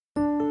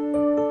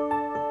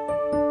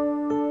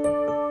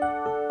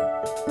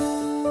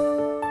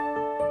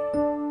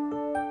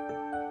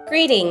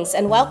Greetings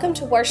and welcome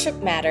to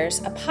Worship Matters,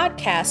 a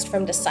podcast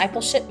from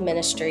Discipleship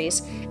Ministries,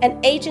 an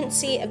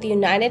agency of the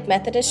United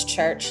Methodist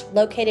Church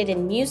located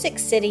in Music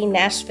City,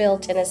 Nashville,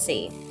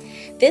 Tennessee.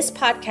 This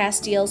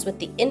podcast deals with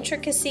the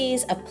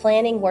intricacies of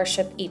planning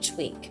worship each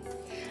week.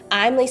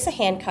 I'm Lisa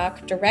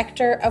Hancock,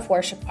 Director of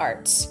Worship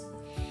Arts.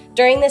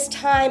 During this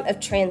time of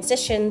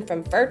transition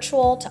from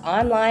virtual to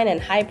online and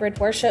hybrid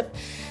worship,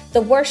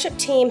 the worship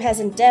team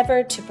has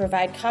endeavored to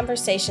provide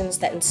conversations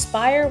that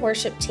inspire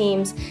worship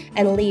teams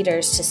and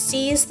leaders to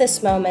seize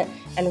this moment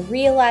and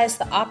realize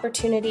the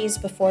opportunities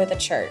before the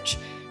church,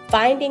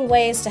 finding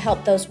ways to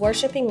help those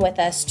worshiping with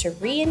us to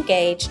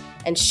re-engage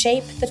and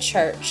shape the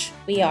church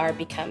we are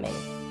becoming.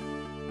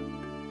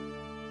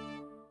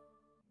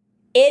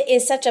 It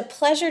is such a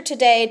pleasure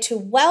today to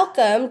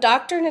welcome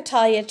Dr.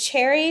 Natalya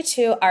Cherry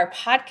to our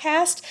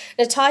podcast.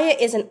 Natalya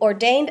is an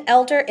ordained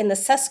elder in the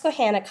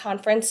Susquehanna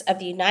Conference of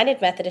the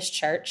United Methodist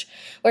Church,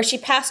 where she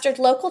pastored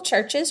local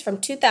churches from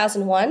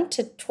 2001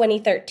 to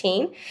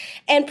 2013,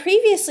 and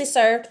previously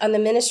served on the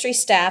ministry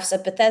staffs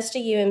of Bethesda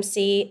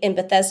UMC in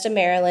Bethesda,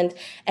 Maryland,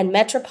 and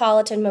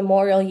Metropolitan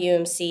Memorial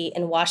UMC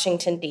in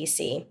Washington,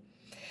 D.C.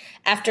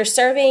 After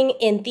serving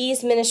in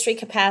these ministry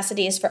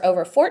capacities for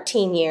over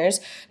 14 years,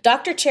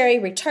 Dr. Cherry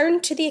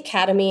returned to the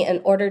academy in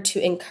order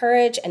to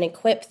encourage and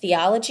equip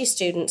theology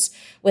students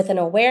with an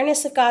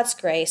awareness of God's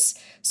grace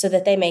so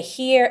that they may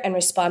hear and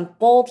respond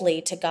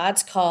boldly to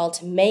God's call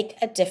to make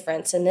a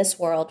difference in this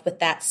world with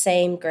that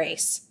same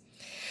grace.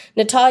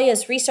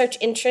 Natalya's research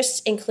interests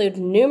include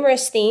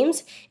numerous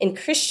themes in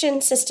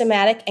Christian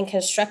systematic and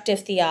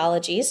constructive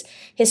theologies,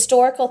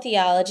 historical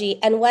theology,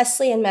 and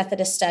Wesleyan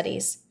Methodist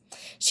studies.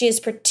 She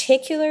is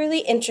particularly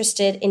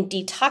interested in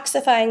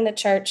detoxifying the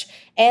church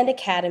and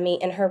academy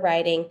in her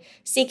writing,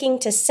 seeking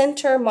to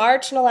center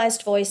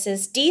marginalized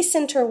voices,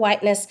 decenter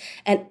whiteness,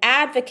 and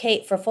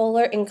advocate for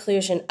fuller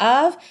inclusion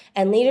of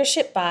and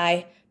leadership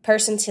by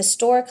persons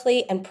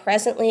historically and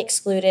presently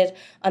excluded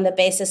on the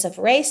basis of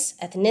race,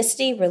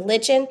 ethnicity,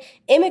 religion,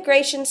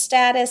 immigration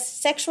status,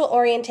 sexual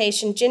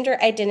orientation, gender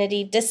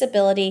identity,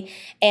 disability,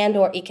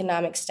 and/or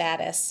economic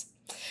status.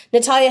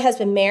 Natalya has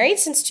been married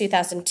since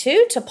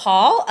 2002 to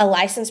Paul, a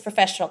licensed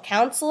professional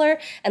counselor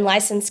and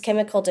licensed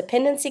chemical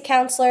dependency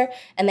counselor,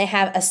 and they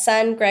have a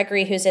son,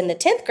 Gregory, who's in the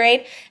 10th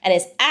grade and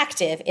is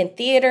active in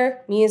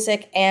theater,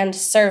 music, and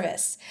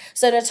service.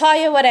 So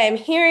Natalya, what I'm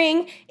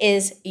hearing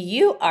is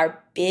you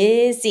are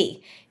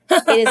busy.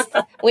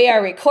 We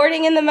are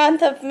recording in the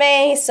month of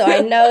May, so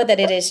I know that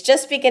it is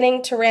just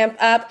beginning to ramp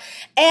up.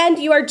 And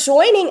you are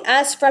joining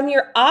us from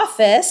your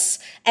office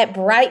at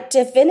Bright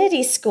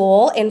Divinity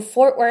School in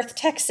Fort Worth,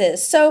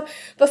 Texas. So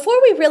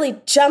before we really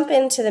jump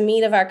into the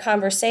meat of our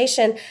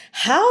conversation,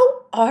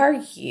 how are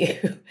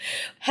you?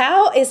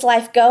 How is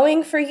life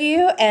going for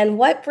you, and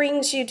what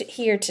brings you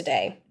here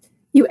today?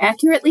 You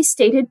accurately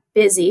stated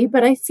busy,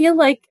 but I feel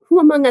like who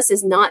among us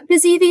is not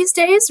busy these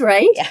days,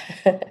 right?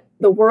 Yeah.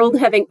 The world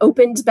having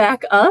opened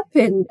back up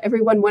and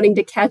everyone wanting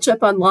to catch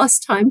up on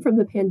lost time from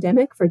the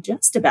pandemic for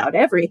just about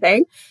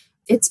everything.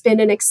 It's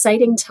been an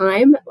exciting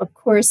time. Of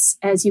course,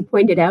 as you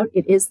pointed out,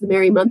 it is the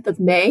merry month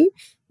of May,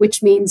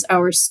 which means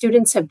our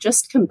students have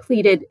just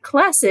completed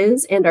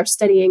classes and are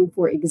studying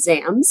for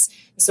exams.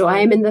 So I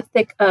am in the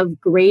thick of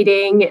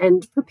grading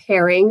and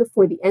preparing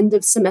for the end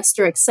of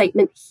semester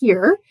excitement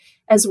here,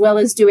 as well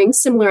as doing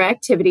similar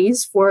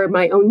activities for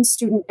my own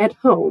student at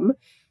home.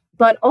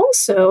 But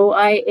also,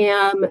 I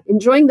am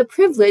enjoying the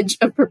privilege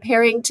of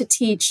preparing to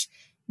teach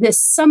this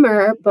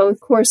summer, both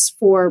course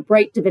for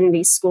Bright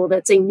Divinity School.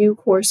 That's a new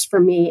course for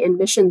me in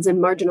missions and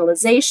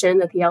marginalization,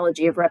 the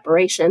theology of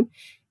reparation.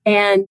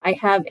 And I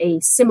have a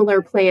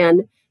similar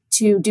plan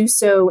to do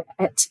so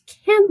at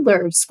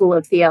Candler School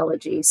of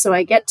Theology. So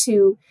I get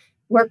to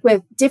work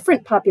with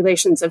different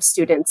populations of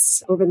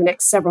students over the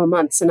next several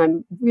months. And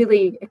I'm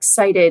really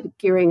excited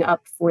gearing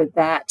up for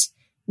that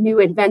new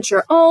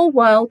adventure, all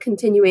while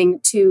continuing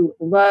to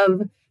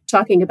love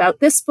talking about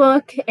this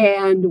book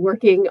and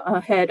working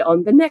ahead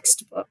on the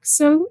next book.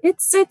 So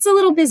it's a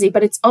little busy,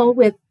 but it's all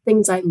with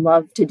things I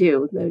love to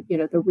do.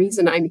 The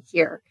reason I'm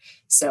here.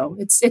 So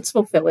it's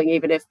fulfilling,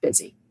 even if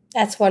busy.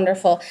 That's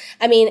wonderful.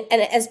 I mean,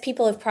 and as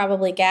people have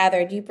probably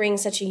gathered, you bring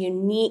such a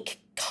unique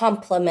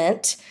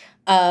complement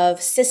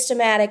of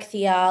systematic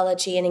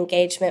theology and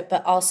engagement,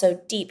 but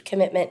also deep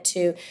commitment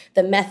to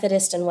the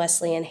Methodist and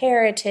Wesleyan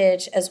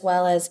heritage, as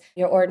well as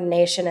your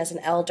ordination as an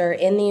elder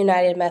in the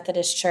United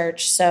Methodist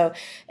Church. So,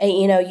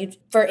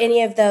 for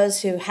any of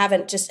those who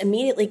haven't just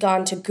immediately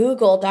gone to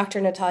Google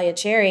Dr. Natalya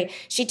Cherry,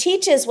 she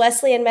teaches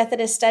Wesleyan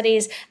Methodist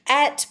studies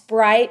at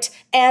Bright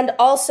and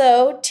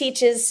also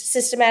teaches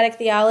systematic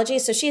theology.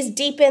 So she's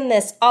deep in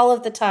this all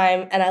of the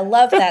time, and I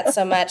love that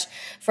so much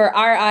for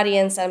our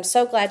audience. I'm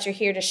so glad you're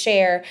here to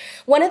share.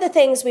 One of the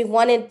things we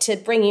wanted to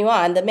bring you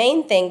on, the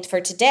main thing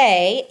for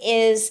today,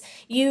 is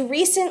you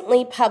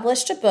recently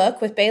published a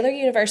book with Baylor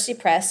University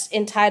Press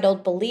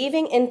entitled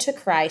Believing into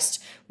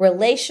Christ,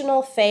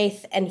 Relational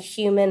Faith and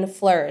Human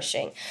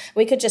Flourishing.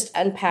 We could just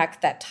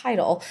unpack that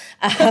title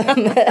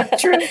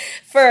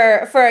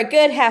for a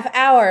good half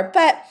hour.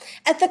 But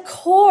at the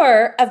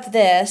core of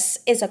this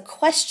is a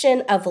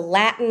question of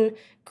Latin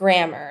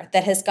grammar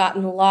that has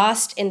gotten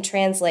lost in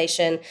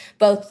translation,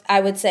 both, I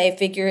would say,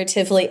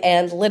 figuratively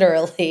and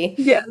literally,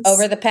 yes,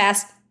 over the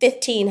past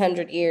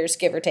 1,500 years,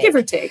 give or take. Give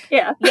or take,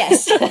 yeah.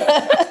 Yes.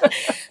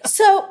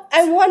 So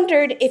I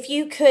wondered if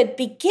you could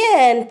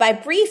begin by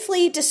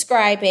briefly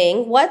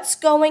describing what's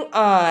going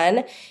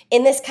on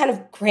in this kind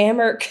of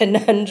grammar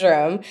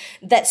conundrum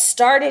that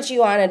started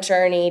you on a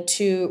journey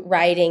to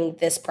writing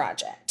this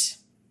project.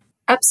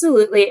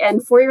 Absolutely.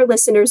 And for your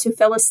listeners who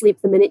fell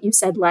asleep the minute you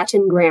said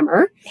Latin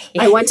grammar,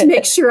 I want to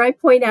make sure I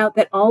point out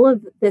that all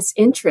of this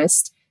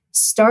interest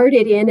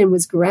started in and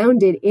was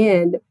grounded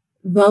in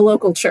the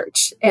local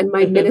church and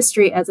my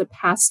ministry as a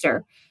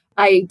pastor.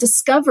 I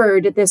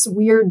discovered this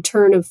weird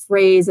turn of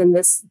phrase and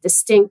this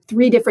distinct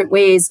 3 different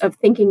ways of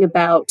thinking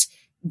about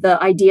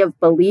the idea of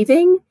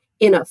believing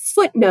in a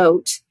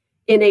footnote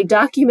in a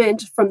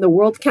document from the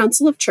World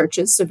Council of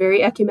Churches, so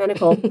very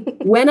ecumenical,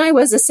 when I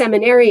was a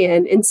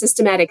seminarian in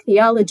systematic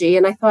theology.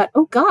 And I thought,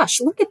 oh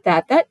gosh, look at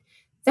that.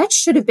 That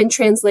should have been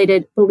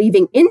translated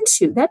believing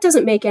into. That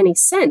doesn't make any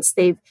sense.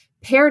 They've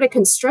paired a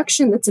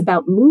construction that's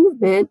about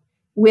movement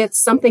with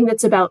something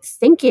that's about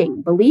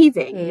thinking,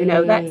 believing,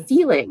 that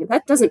feeling.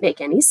 That doesn't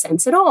make any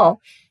sense at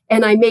all.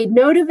 And I made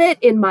note of it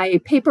in my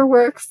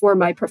paperwork for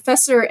my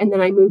professor, and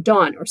then I moved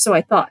on, or so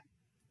I thought.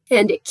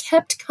 And it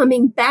kept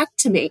coming back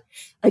to me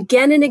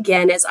again and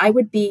again as I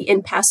would be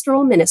in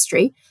pastoral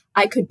ministry.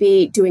 I could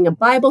be doing a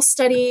Bible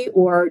study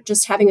or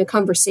just having a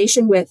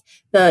conversation with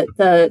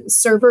the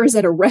servers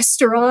at a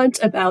restaurant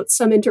about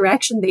some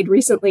interaction they'd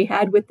recently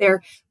had with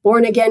their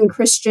born-again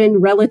Christian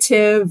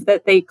relative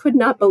that they could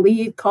not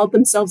believe called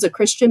themselves a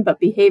Christian but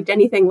behaved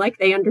anything like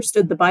they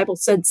understood the Bible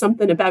said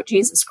something about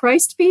Jesus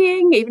Christ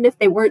being, even if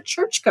they weren't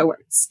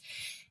churchgoers.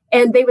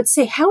 And they would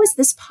say, how is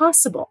this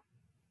possible?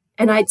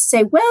 And I'd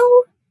say,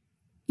 well,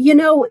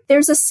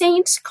 there's a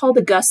saint called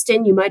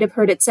Augustine. You might have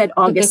heard it said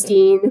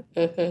Augustine.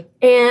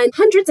 And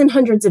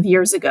hundreds of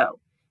years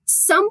ago,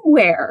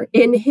 somewhere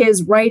in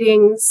his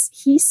writings,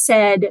 he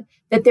said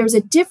that there's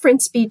a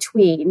difference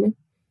between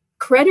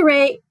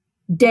credere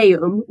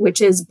deum,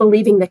 which is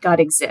believing that God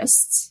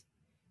exists,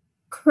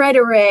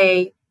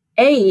 credere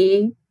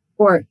ei,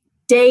 or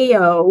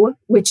deo,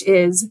 which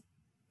is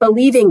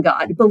believing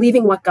God,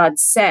 believing what God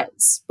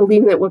says,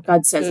 believing that what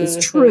God says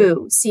is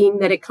true, seeing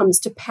that it comes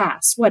to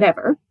pass,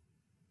 whatever.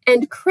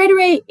 And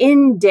credere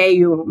in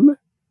Deum,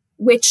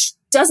 which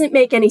doesn't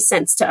make any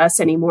sense to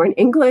us anymore in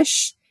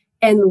English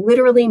and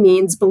literally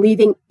means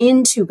believing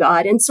into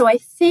God. And so I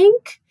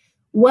think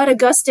what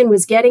Augustine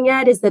was getting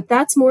at is that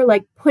that's more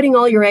like putting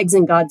all your eggs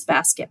in God's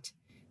basket.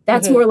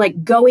 That's more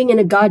like going in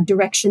a God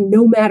direction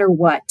no matter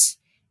what,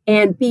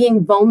 and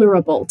being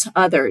vulnerable to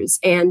others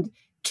and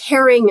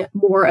caring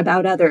more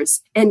about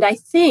others. And I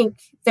think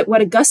that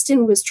what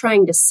Augustine was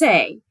trying to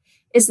say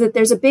is that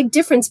there's a big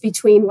difference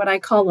between what I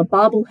call a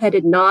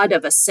bobble-headed nod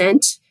of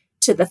assent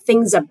to the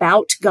things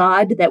about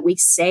God that we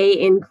say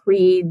in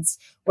creeds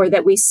or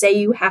that we say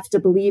you have to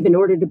believe in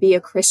order to be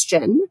a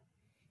Christian,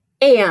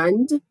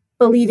 and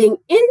believing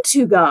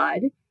into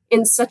God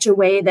in such a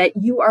way that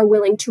you are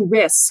willing to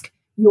risk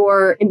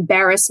your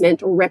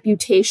embarrassment or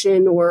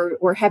reputation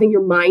or having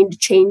your mind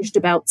changed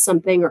about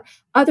something or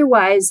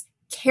otherwise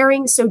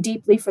caring so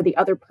deeply for the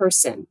other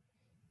person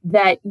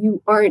that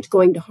you aren't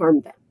going to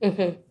harm them.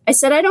 I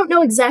said, I don't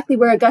know exactly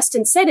where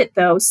Augustine said it,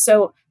 though,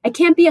 so I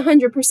can't be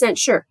 100%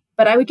 sure.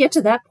 But I would get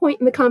to that point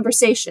in the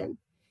conversation,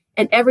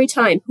 and every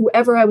time,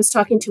 whoever I was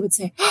talking to would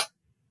say, oh,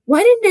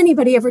 why didn't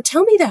anybody ever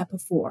tell me that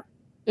before?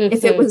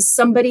 If it was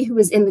somebody who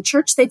was in the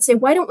church, they'd say,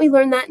 why don't we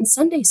learn that in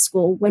Sunday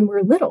school when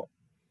we're little?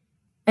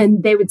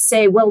 And they would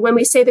say, well, when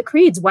we say the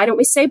creeds, why don't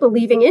we say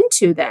believing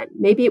into then?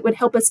 Maybe it would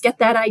help us get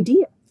that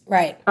idea.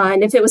 Right.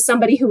 And if it was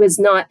somebody who was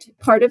not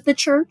part of the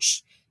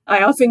church,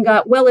 I often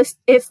got, well,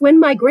 if when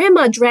my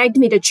grandma dragged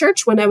me to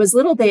church when I was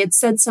little, they had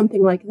said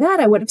something like that,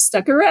 I would have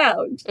stuck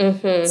around.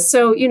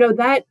 So,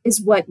 that is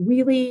what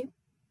really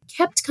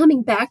kept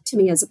coming back to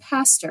me as a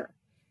pastor.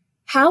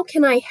 How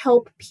can I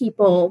help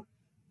people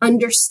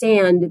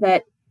understand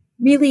that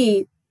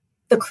really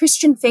the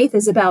Christian faith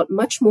is about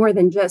much more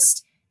than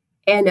just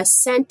an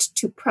assent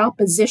to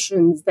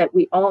propositions that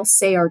we all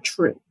say are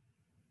true,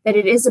 that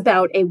it is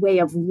about a way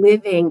of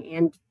living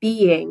and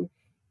being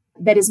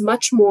that is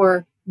much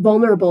more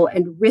vulnerable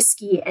and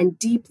risky and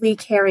deeply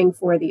caring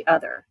for the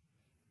other.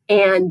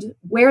 And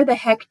where the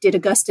heck did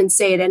Augustine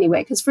say it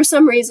anyway? Because for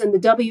some reason, the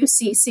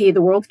WCC,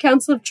 the World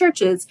Council of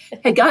Churches,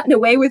 had gotten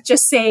away with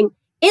just saying,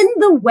 in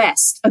the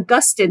West,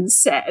 Augustine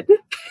said,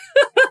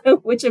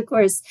 which, of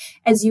course,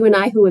 as you and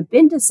I who have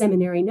been to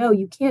seminary know,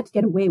 you can't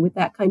get away with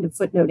that kind of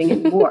footnoting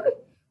anymore.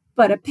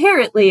 But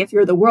apparently, if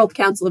you're the World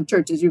Council of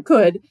Churches, you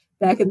could,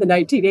 back in the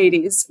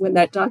 1980s when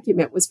that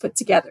document was put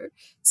together.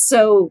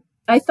 So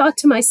I thought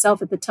to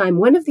myself at the time,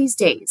 one of these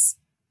days,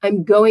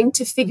 I'm going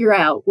to figure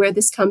out where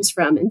this comes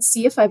from and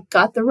see if I've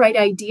got the right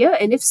idea.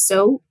 And if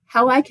so,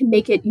 how I can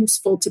make it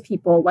useful to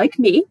people like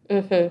me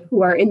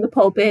who are in the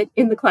pulpit,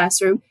 in the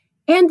classroom,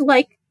 and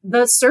like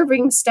the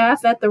serving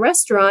staff at the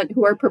restaurant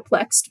who are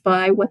perplexed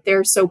by what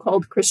their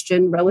so-called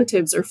Christian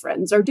relatives or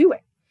friends are doing.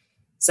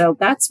 So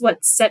that's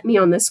what set me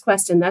on this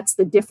quest. And that's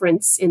the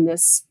difference in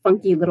this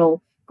funky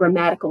little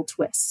grammatical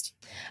twist.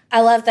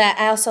 I love that.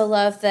 I also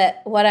love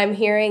that what I'm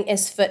hearing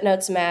is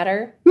footnotes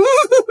matter.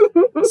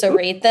 So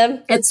read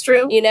them. It's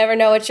true. You never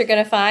know what you're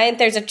going to find.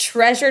 There's a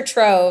treasure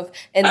trove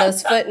in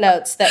those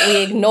footnotes that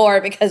we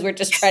ignore because we're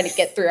just trying to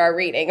get through our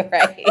reading,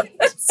 right?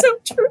 That's so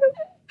true.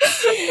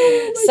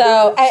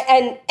 So,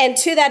 and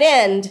to that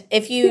end,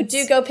 if you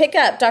do go pick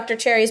up Dr.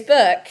 Cherry's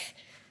book,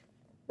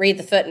 read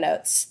the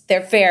footnotes. They're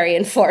very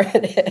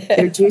informative.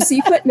 They're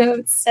juicy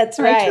footnotes. That's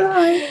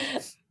right.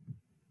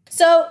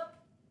 So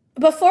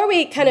before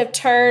we kind of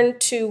turn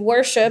to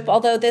worship,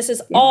 although this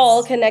is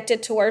all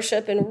connected to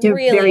worship in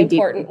really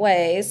important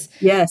ways.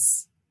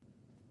 Yes.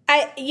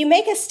 You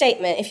make a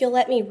statement, if you'll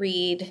let me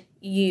read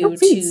you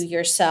to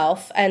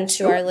yourself and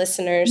to our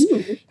listeners.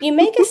 You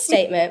make a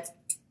statement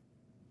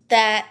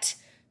that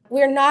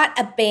we're not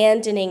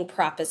abandoning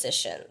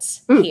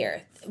propositions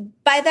here.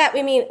 By that,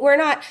 we mean we're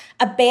not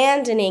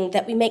abandoning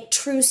that we make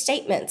true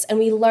statements and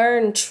we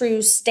learn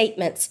true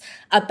statements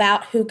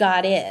about who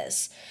God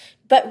is.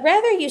 But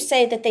rather you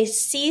say that they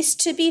cease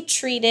to be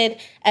treated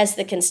as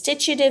the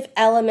constitutive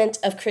element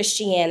of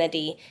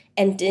Christianity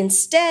and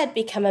instead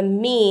become a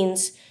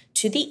means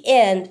to the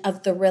end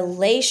of the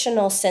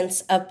relational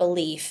sense of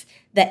belief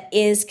that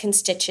is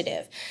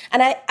constitutive.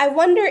 And I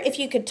wonder if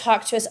you could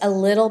talk to us a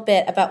little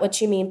bit about what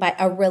you mean by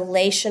a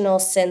relational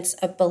sense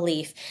of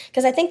belief,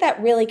 because I think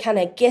that really kind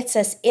of gets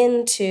us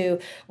into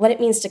what it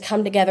means to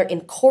come together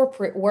in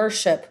corporate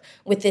worship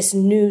with this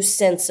new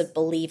sense of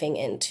believing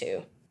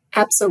into.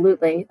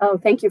 Absolutely. Oh,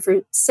 thank you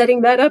for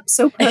setting that up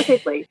so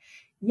perfectly.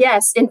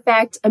 Yes, in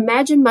fact,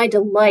 imagine my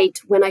delight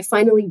when I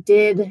finally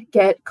did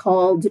get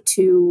called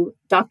to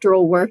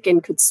doctoral work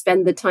and could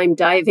spend the time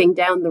diving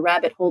down the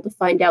rabbit hole to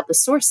find out the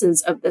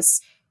sources of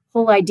this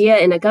whole idea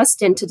in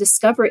Augustine to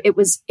discover it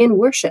was in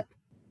worship.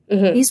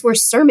 These were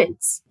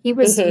sermons. He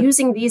was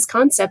using these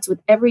concepts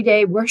with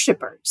everyday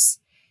worshipers.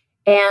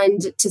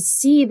 And to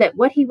see that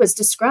what he was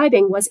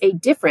describing was a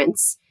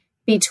difference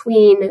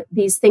between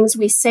these things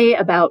we say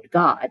about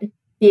God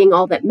being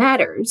all that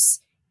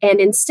matters, and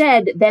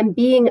instead them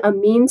being a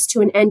means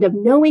to an end of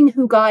knowing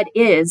who God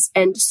is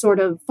and sort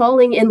of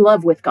falling in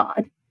love with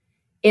God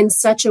in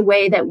such a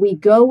way that we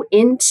go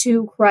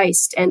into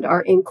Christ and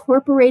are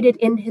incorporated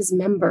in his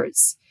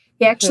members.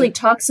 He actually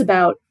talks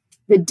about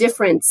the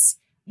difference.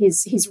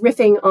 He's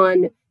riffing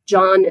on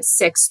John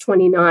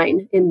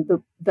 6:29 in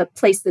the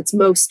place that's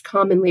most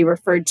commonly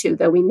referred to,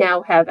 though we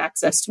now have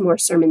access to more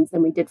sermons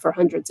than we did for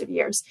hundreds of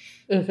years.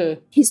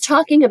 He's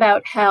talking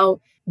about how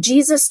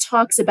Jesus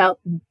talks about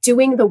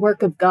doing the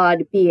work of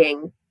God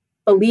being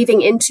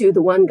believing into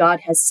the one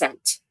God has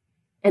sent.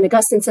 And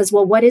Augustine says,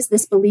 well, what is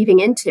this believing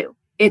into?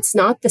 It's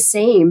not the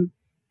same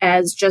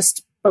as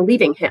just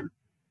believing him.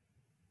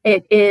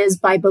 It is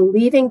by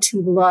believing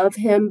to love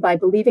him, by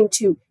believing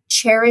to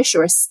cherish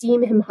or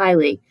esteem him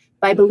highly,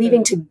 by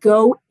believing to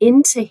go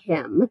into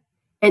him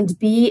and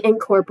be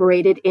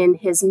incorporated in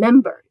his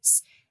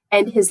members.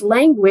 And his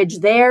language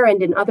there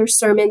and in other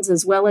sermons,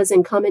 as well as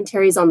in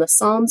commentaries on the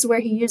Psalms where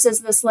he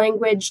uses this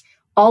language,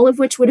 all of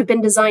which would have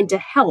been designed to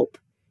help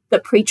the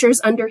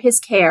preachers under his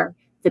care,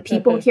 the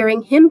people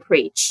hearing him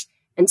preach,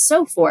 and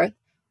so forth,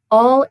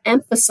 all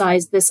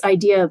emphasize this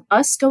idea of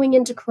us going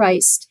into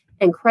Christ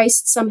and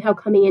Christ somehow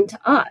coming into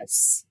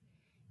us.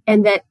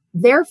 And that,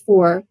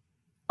 therefore,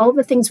 all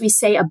the things we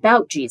say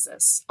about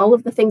Jesus, all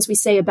of the things we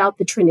say about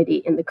the Trinity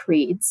in the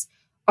creeds,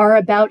 are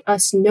about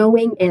us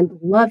knowing and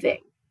loving,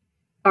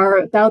 are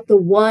about the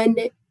one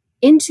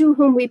into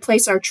whom we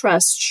place our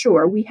trust.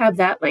 Sure, we have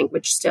that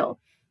language still.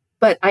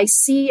 But I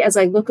see, as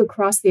I look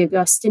across the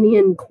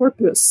Augustinian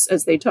corpus,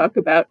 as they talk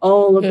about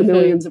all of the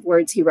millions of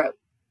words he wrote,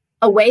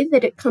 a way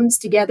that it comes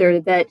together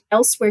that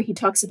elsewhere he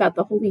talks about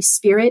the Holy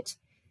Spirit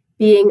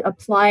being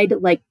applied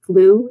like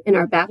glue in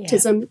our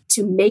baptism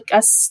to make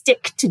us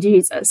stick to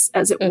Jesus,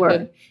 as it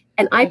were.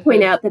 And I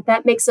point out that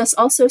that makes us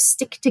also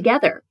stick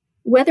together,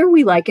 whether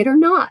we like it or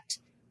not,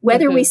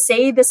 whether we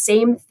say the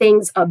same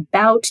things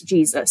about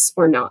Jesus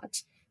or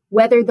not,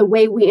 whether the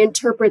way we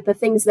interpret the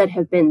things that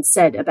have been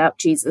said about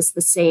Jesus the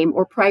same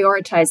or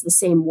prioritize the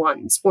same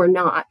ones or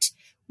not.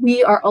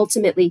 We are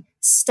ultimately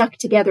stuck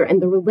together,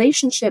 and the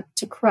relationship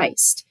to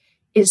Christ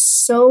is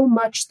so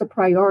much the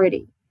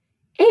priority.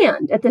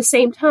 And at the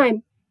same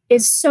time,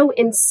 is so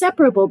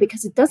inseparable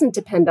because it doesn't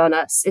depend on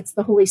us. It's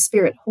the Holy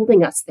Spirit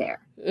holding us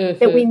there.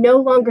 That we no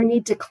longer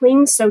need to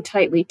cling so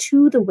tightly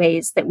to the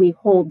ways that we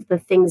hold the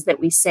things that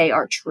we say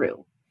are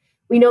true.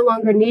 We no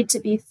longer need to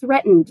be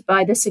threatened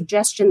by the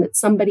suggestion that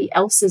somebody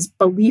else's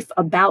belief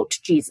about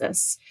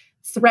Jesus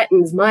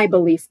threatens my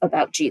belief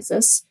about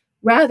Jesus.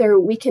 Rather,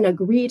 we can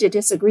agree to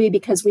disagree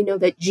because we know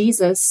that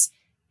Jesus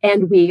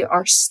and we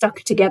are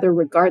stuck together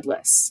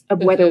regardless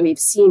of whether we've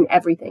seen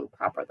everything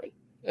properly.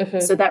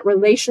 So that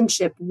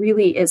relationship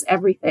really is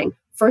everything.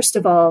 First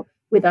of all,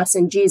 with us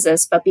and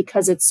Jesus, but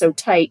because it's so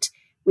tight,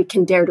 we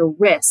can dare to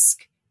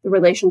risk the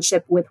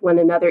relationship with one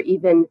another,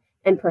 even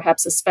and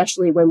perhaps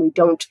especially when we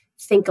don't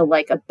think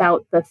alike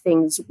about the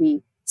things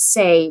we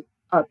say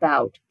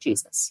about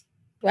Jesus.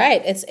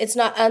 Right. It's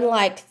not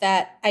unlike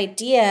that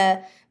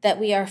idea that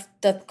we are,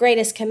 the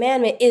greatest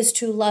commandment is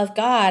to love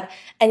God,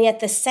 and yet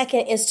the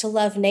second is to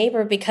love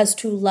neighbor, because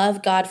to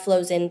love God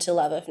flows into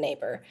love of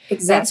neighbor.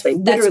 Exactly.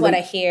 That's what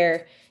I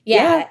hear.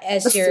 Yeah,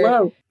 as the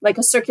flow, like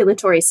a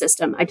circulatory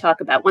system I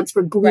talk about. Once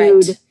we're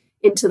glued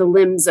into the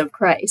limbs of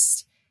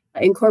Christ,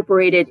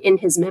 incorporated in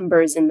his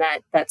members, in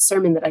that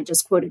sermon that I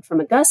just quoted from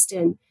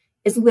Augustine,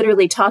 is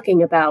literally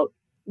talking about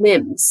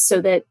limbs, so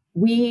that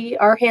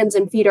our hands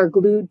and feet are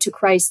glued to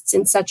Christ's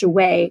in such a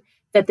way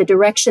that the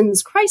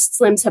directions Christ's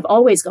limbs have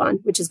always gone,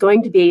 which is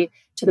going to be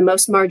to the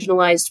most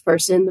marginalized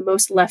person, the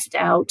most left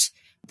out,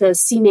 the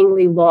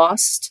seemingly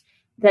lost,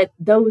 that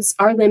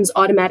our limbs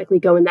automatically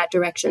go in that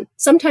direction,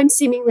 sometimes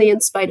seemingly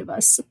in spite of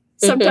us,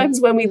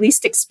 sometimes when we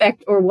least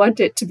expect or want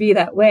it to be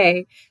that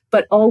way,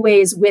 but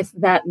always with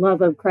that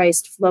love of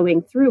Christ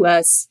flowing through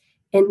us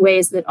in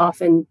ways that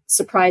often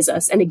surprise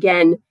us. And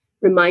again,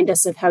 remind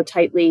us of how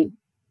tightly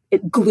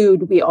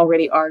glued we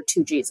already are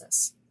to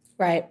Jesus.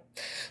 Right.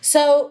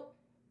 So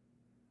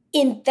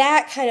in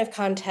that kind of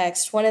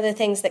context, one of the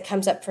things that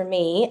comes up for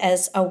me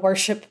as a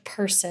worship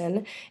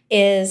person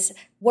is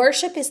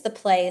worship is the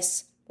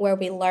place where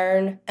we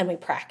learn and we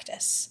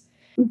practice.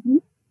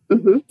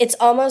 It's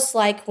almost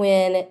like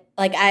when,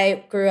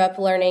 I grew up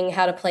learning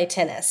how to play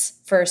tennis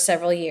for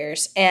several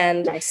years.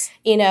 And,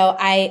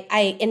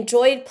 I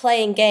enjoyed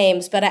playing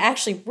games, but I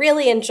actually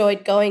really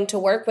enjoyed going to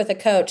work with a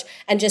coach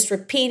and just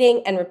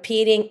repeating and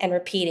repeating and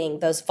repeating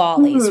those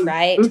volleys,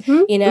 right?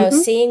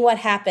 Seeing what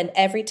happened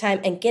every time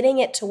and getting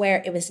it to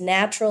where it was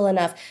natural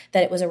enough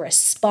that it was a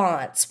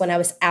response when I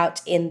was out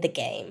in the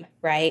game,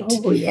 right?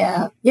 Oh,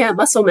 yeah. Yeah,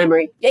 muscle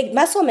memory.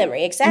 Muscle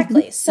memory,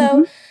 exactly.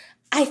 So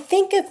I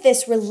think of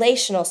this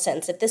relational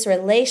sense, if this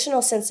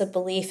relational sense of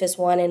belief is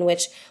one in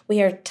which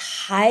we are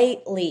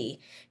tightly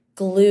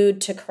glued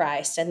to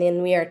Christ and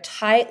then we are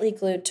tightly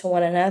glued to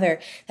one another,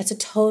 that's a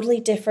totally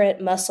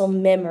different muscle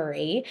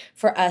memory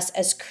for us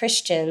as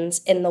Christians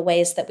in the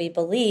ways that we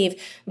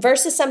believe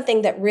versus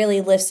something that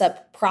really lifts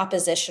up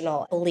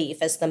propositional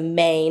belief as the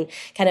main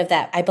kind of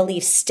that, I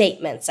believe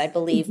statements, I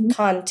believe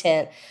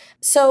content.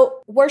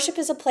 So worship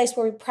is a place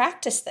where we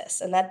practice this,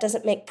 and that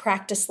doesn't make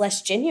practice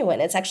less genuine.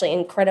 It's actually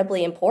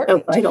incredibly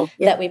important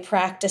that we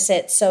practice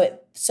it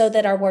so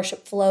that our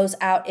worship flows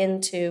out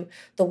into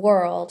the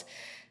world.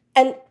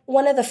 And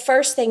one of the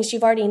first things,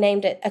 you've already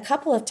named it a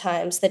couple of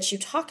times, that you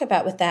talk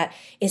about with that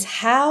is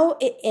how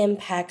it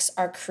impacts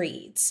our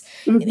creeds.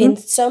 In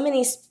so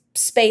many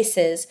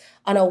spaces,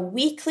 on a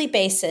weekly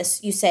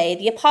basis, you say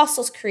the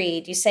Apostles'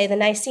 Creed, you say the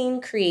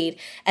Nicene Creed.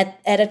 At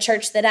a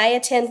church that I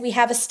attend, we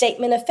have a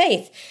statement of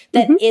faith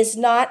that is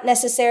not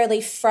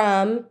necessarily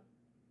from,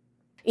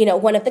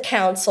 one of the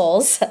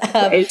councils.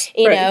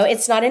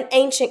 It's not an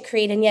ancient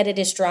creed, and yet it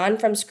is drawn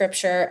from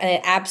Scripture, and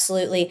it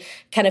absolutely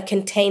kind of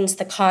contains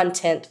the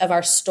content of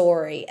our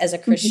story as a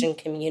Christian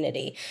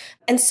community.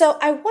 And so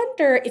I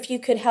wonder if you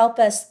could help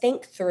us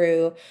think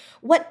through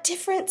what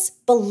difference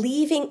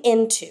believing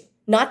into,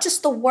 not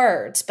just the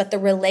words, but the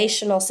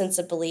relational sense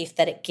of belief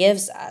that it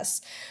gives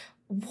us.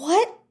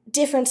 What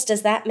difference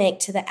does that make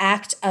to the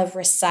act of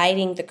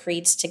reciting the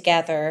creeds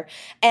together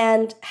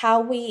and how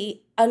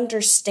we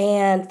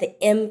understand the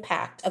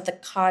impact of the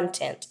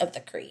content of the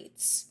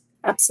creeds?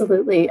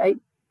 Absolutely.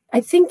 I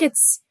think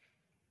it's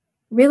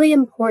really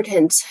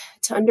important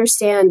to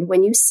understand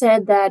when you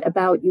said that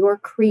about your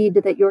creed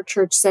that your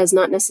church says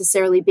not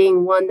necessarily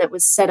being one that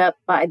was set up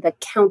by the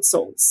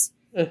councils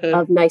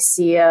of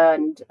Nicaea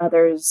and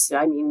others.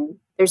 I mean,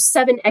 there's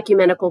 7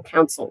 ecumenical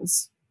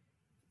councils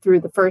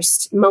through the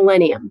first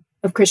millennium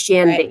of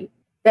Christianity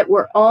that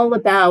were all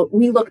about,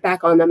 we look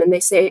back on them and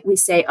we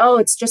say, oh,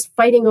 it's just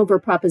fighting over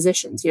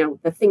propositions,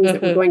 the things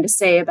that we're going to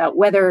say about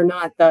whether or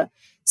not the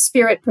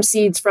Spirit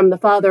proceeds from the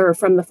Father or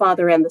from the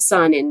Father and the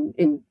Son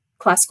in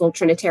classical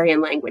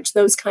Trinitarian language,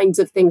 those kinds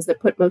of things that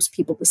put most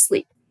people to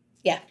sleep.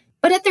 Yeah.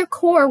 But at their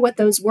core, what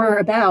those were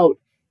about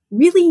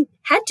really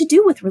had to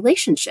do with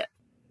relationship.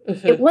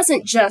 It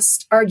wasn't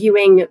just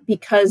arguing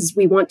because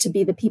we want to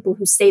be the people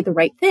who say the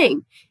right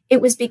thing.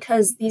 It was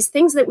because these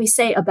things that we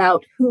say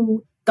about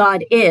who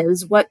God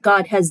is, what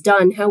God has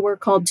done, how we're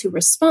called to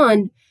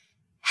respond,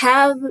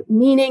 have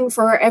meaning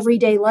for our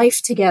everyday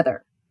life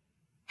together,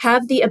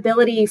 have the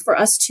ability for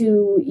us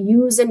to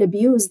use and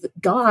abuse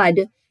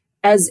God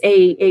as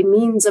a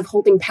means of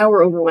holding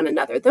power over one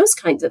another, those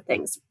kinds of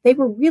things. They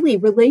were really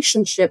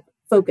relationship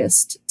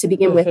focused to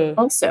begin with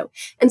also.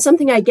 And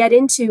something I get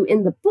into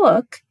in the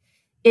book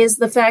is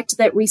the fact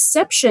that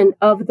reception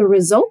of the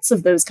results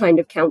of those kind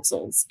of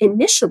councils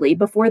initially,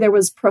 before there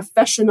was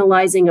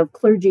professionalizing of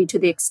clergy to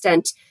the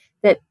extent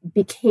that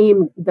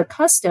became the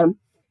custom,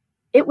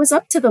 it was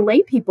up to the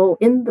lay people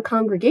in the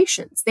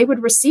congregations. They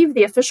would receive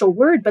the official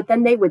word, but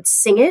then they would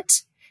sing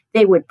it.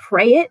 They would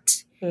pray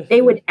it.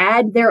 They would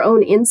add their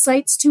own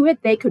insights to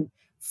it. They could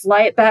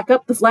fly it back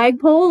up the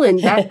flagpole, and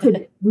that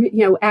could,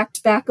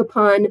 act back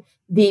upon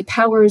the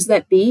powers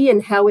that be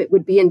and how it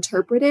would be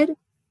interpreted.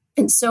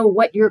 And so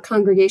what your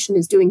congregation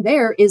is doing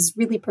there is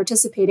really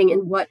participating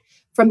in what,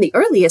 from the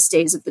earliest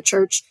days of the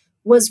church,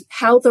 was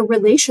how the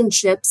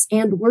relationships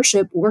and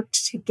worship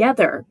worked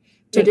together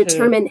to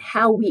determine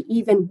how we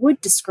even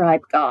would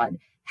describe God,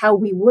 how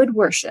we would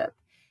worship.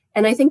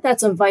 And I think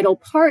that's a vital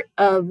part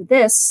of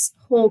this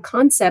whole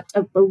concept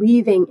of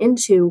believing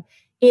into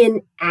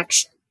in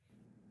action,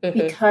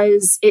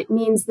 because it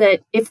means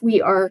that if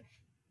we are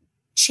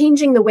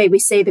changing the way we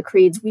say the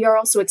creeds, we are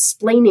also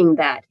explaining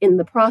that in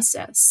the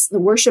process. The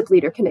worship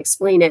leader can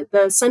explain it.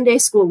 The Sunday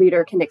school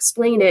leader can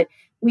explain it.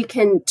 We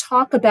can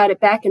talk about it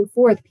back and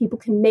forth. People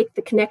can make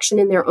the connection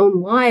in their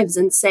own lives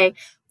and say,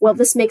 well,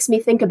 this makes me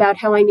think about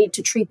how I need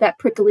to treat that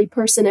prickly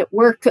person at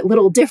work a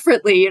little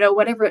differently,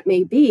 whatever it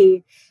may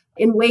be,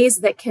 in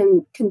ways that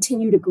can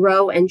continue to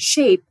grow and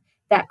shape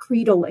that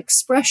creedal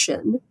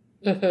expression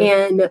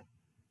and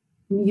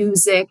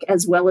music,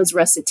 as well as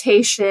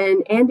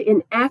recitation and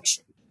in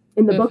action.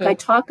 In the book, I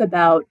talk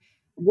about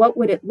what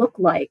would it look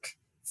like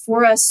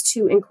for us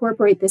to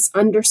incorporate this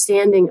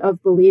understanding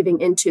of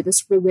believing into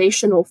this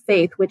relational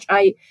faith, which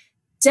I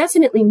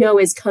definitely know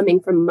is coming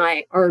from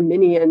my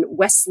Arminian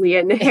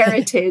Wesleyan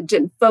heritage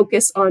and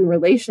focus on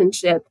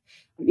relationship.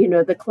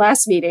 The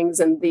class meetings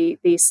and the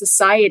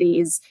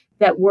societies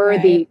that were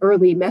the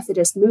early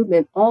Methodist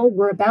movement all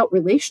were about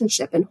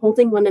relationship and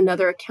holding one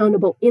another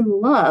accountable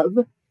in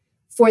love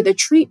for the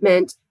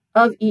treatment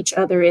of each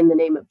other in the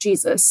name of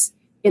Jesus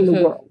in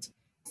the world,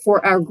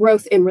 for our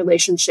growth in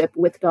relationship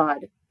with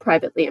God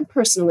privately and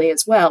personally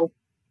as well,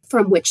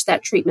 from which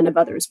that treatment of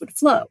others would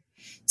flow.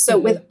 So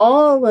with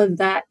all of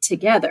that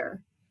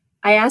together,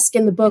 I ask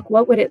in the book,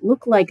 what would it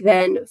look like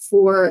then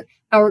for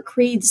our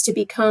creeds to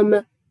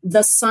become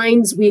the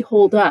signs we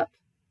hold up,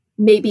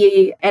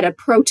 maybe at a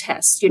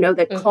protest,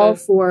 that call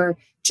for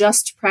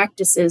just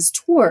practices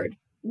toward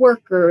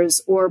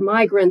workers or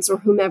migrants or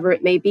whomever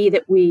it may be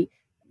that we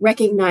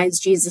recognize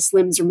Jesus'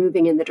 limbs are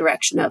moving in the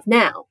direction of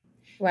now.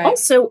 Right.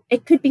 Also,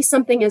 it could be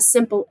something as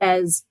simple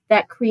as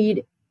that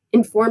creed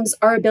informs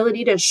our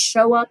ability to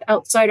show up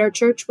outside our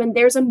church when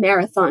there's a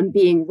marathon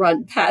being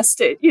run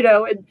past it,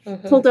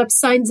 and hold up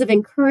signs of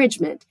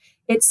encouragement.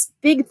 It's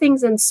big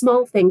things and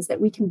small things that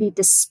we can be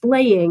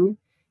displaying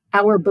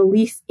our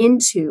belief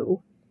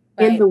into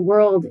in the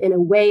world in a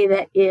way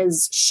that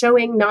is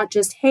showing not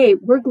just, hey,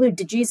 we're glued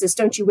to Jesus,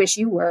 don't you wish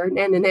you were,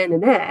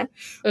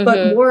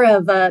 but more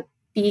of a,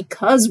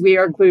 because we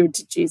are glued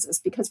to Jesus,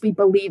 because we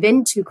believe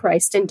into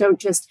Christ and don't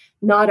just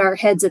nod our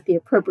heads at the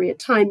appropriate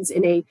times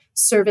in a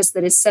service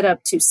that is set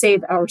up to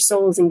save our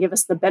souls and give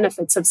us the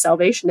benefits of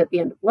salvation at the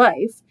end of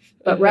life,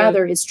 but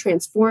rather is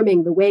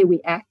transforming the way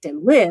we act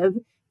and live.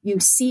 You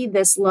see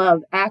this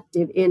love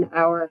active in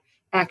our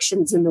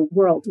actions in the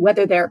world,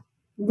 whether they're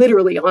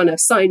literally on a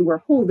sign we're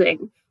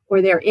holding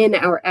or they're in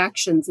our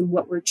actions and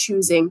what we're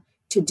choosing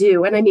to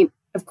do. And I mean,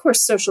 of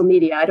course, social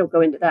media, I don't go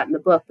into that in the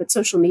book, but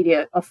social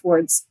media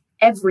affords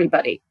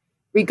everybody,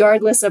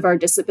 regardless of our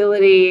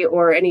disability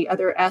or any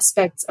other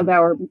aspects of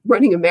our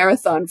running a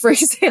marathon, for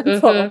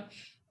example,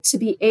 to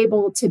be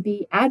able to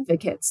be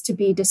advocates, to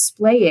be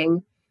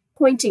displaying,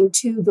 pointing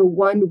to the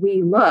one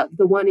we love,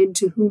 the one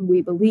into whom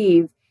we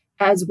believe,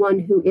 as one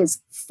who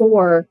is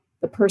for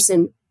the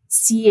person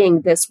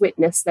seeing this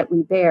witness that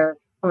we bear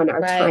on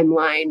our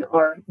timeline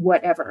or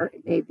whatever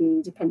it may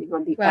be, depending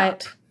on the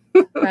app.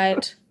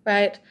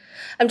 Right.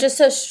 I'm just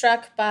so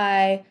struck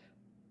by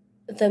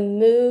the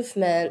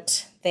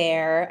movement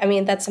there. I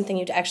mean, that's something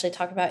you actually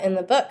talk about in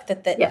the book,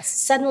 that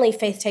suddenly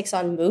faith takes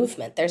on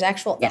movement. There's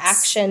actual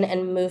action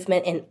and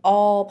movement in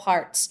all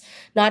parts,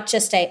 not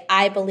just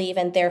I believe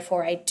and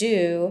therefore I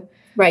do,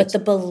 but the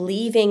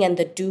believing and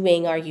the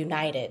doing are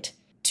united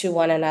to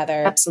one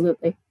another.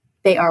 Absolutely.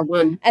 They are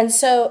one. And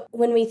so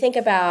when we think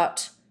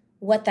about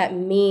what that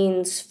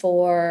means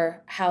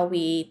for how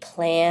we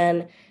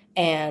plan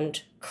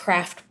and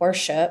craft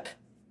worship,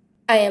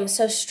 I am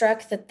so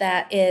struck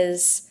that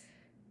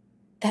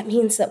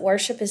means that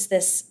worship is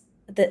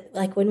that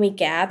like when we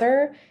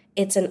gather,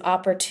 it's an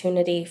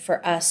opportunity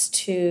for us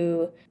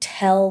to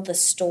tell the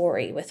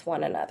story with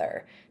one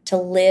another, to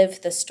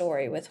live the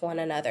story with one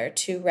another,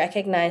 to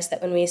recognize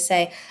that when we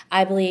say,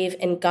 I believe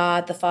in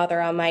God, the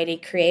Father Almighty,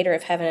 creator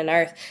of heaven and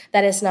earth,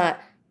 that is not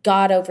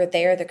God over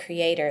there, the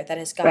creator, that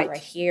is God right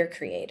here,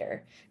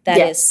 creator. That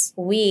is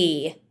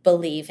we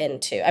believe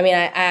into. I mean,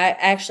 I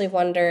actually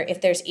wonder if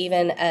there's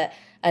even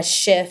a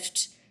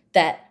shift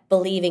that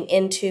believing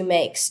into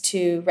makes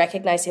to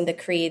recognizing the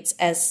creeds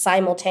as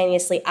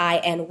simultaneously I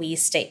and we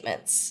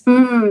statements.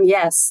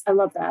 Yes, I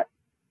love that.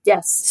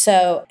 Yes.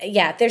 So,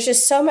 there's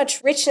just so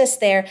much richness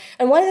there.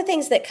 And one of the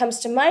things that comes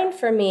to mind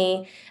for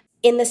me,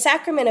 in the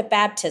sacrament of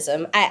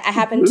baptism, I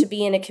happen to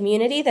be in a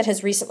community that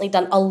has recently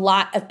done a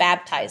lot of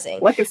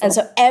baptizing. Wonderful. And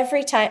so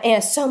every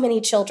time, so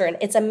many children,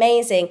 it's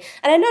amazing.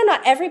 And I know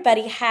not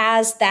everybody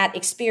has that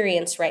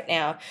experience right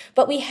now,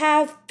 but we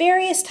have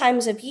various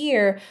times of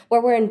year where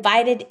we're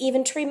invited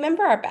even to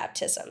remember our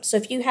baptism. So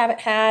if you haven't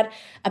had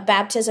a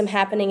baptism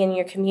happening in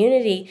your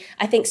community,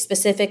 I think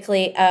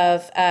specifically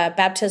of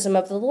Baptism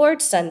of the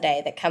Lord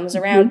Sunday that comes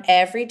around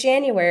every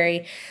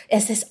January,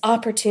 is this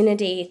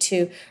opportunity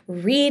to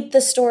read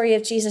the story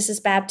of Jesus's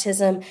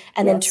baptism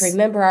and then to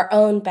remember our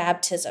own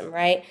baptism,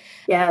 right?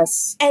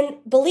 Yes. And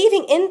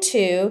believing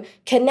into,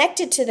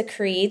 connected to the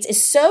creeds,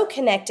 is so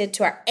connected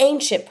to our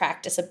ancient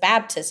practice of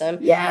baptism,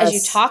 as you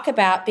talk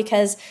about,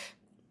 because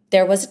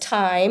there was a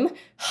time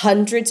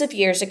hundreds of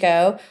years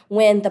ago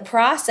when the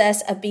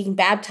process of being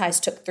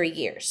baptized took 3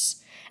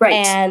 years. Right.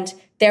 And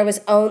there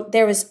was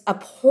a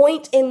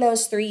point in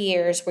those 3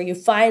 years where you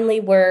finally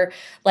were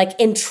like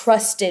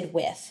entrusted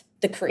with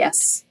the creed.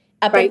 Yes.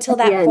 Up until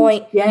that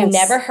point, you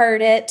never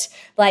heard it.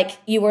 Like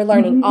you were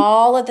learning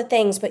all of the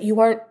things, but you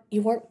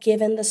weren't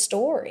given the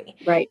story.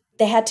 Right.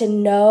 They had to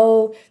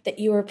know that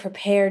you were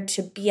prepared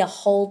to be a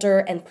holder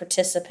and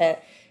participant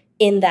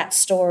in that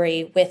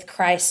story with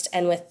Christ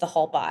and with the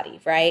whole body,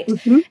 right?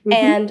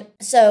 And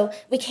so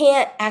we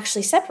can't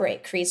actually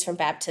separate creeds from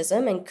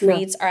baptism, and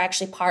creeds are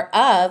actually part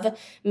of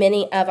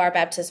many of our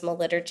baptismal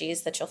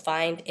liturgies that you'll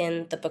find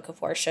in the Book of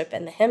Worship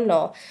and the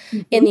hymnal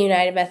in the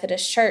United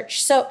Methodist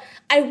Church. So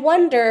I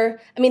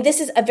wonder, I mean,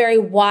 this is a very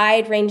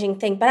wide-ranging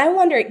thing, but I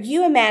wonder,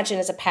 you imagine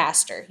as a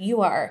pastor,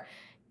 you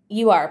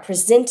are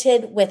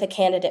presented with a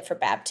candidate for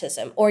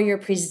baptism, or you're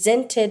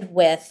presented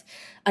with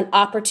an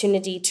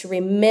opportunity to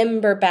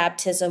remember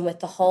baptism with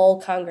the whole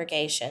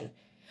congregation.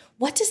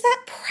 What does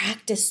that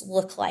practice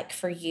look like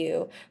for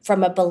you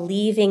from a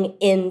believing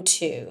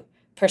into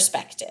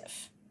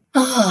perspective?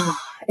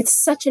 It's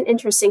such an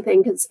interesting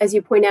thing because, as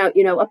you point out,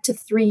 up to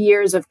 3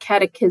 years of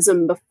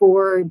catechism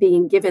before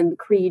being given the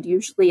creed,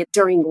 usually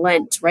during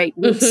Lent, right?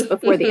 Weeks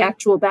before the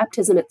actual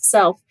baptism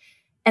itself.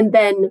 And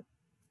then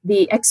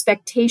the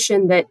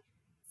expectation that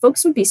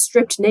folks would be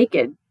stripped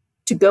naked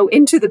to go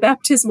into the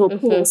baptismal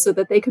pool so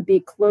that they could be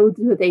clothed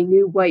with a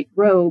new white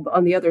robe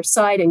on the other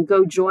side and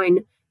go join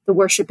the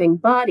worshiping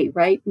body,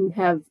 right? And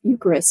have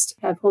Eucharist,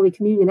 have Holy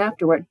Communion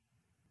afterward.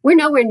 We're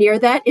nowhere near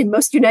that in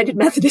most United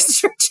Methodist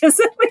churches,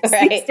 at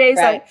least these days.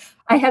 Right.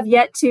 I have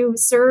yet to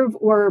serve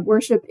or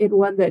worship in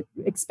one that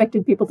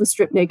expected people to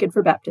strip naked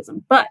for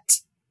baptism. But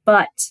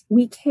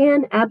we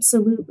can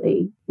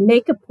absolutely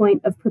make a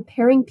point of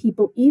preparing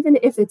people, even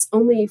if it's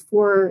only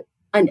for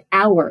an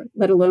hour,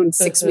 let alone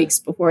 6 weeks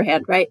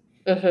beforehand, right?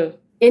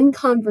 In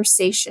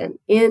conversation,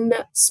 in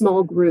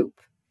small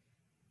group,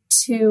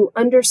 to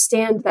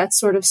understand that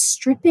sort of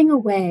stripping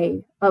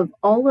away of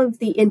all of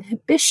the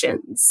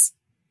inhibitions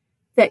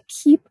that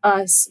keep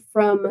us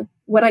from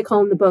what I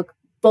call in the book,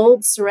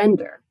 bold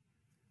surrender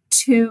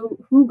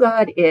to who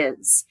God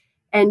is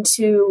and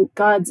to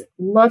God's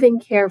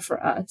loving care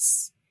for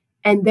us,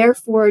 and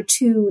therefore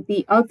to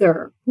the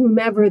other,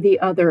 whomever the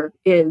other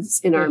is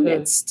in our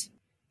midst,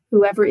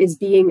 whoever is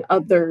being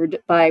othered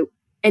by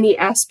any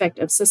aspect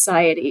of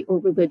society or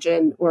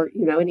religion or,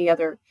 any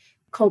other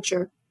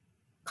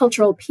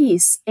cultural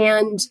piece.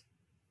 And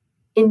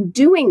in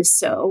doing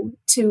so,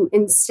 to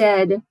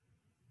instead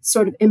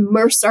sort of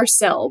immerse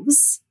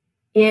ourselves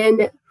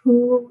in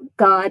who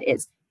God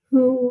is,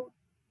 who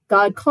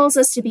God calls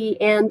us to be,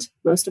 and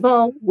most of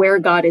all, where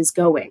God is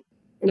going,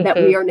 and that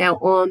we are now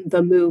on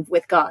the move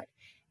with God.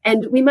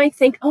 And we might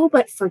think,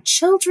 but for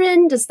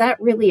children, does that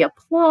really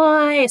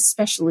apply,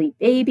 especially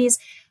babies?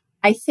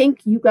 I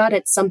think you got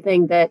at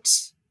something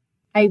that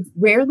I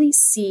rarely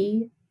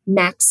see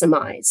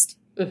maximized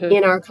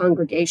in our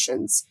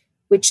congregations,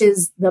 which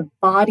is the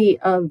body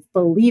of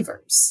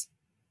believers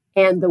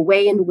and the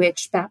way in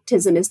which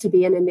baptism is to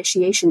be an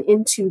initiation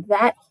into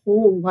that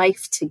whole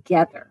life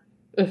together.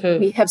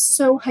 We have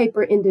so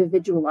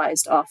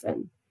hyper-individualized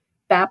often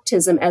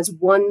baptism as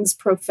one's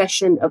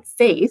profession of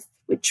faith,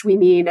 which we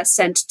mean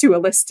assent to a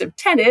list of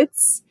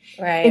tenets,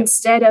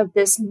 instead of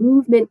this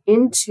movement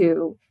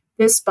into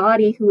this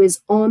body who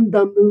is on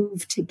the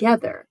move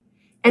together.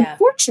 And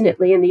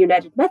fortunately, in the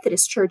United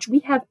Methodist Church, we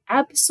have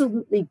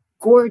absolutely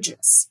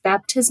gorgeous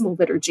baptismal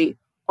liturgy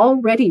all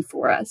ready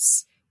for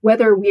us,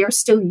 whether we are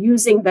still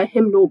using the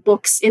hymnal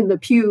books in the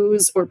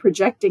pews or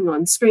projecting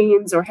on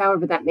screens or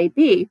however that may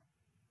be.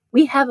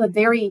 We have a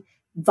very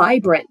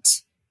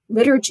vibrant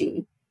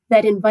liturgy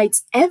that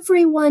invites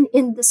everyone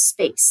in the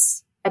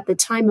space at the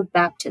time of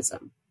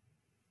baptism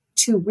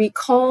to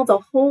recall the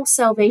whole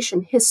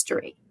salvation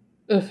history,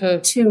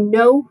 to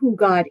know who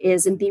God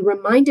is and be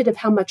reminded of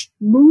how much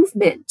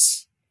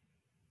movement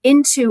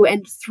into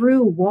and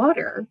through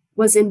water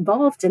was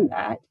involved in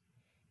that,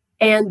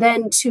 and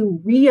then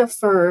to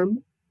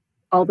reaffirm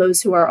all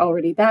those who are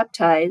already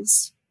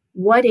baptized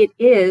what it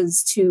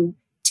is to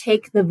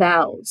take the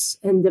vows.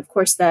 And of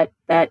course, that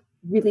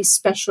really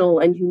special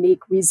and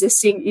unique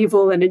resisting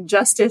evil and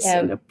injustice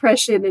and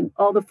oppression and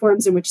all the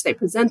forms in which they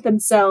present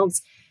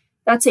themselves.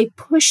 That's a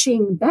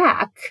pushing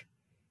back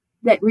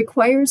that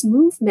requires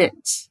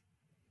movement.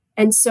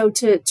 And so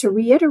to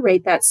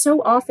reiterate that,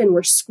 so often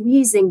we're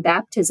squeezing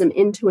baptism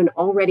into an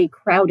already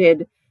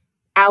crowded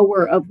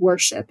hour of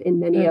worship in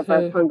many of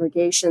our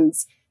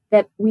congregations,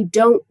 that we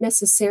don't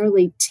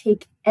necessarily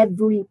take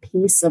every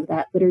piece of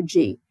that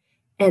liturgy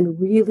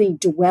and really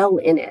dwell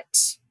in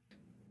it.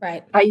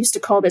 Right. I used to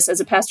call this as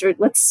a pastor,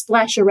 let's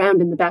splash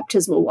around in the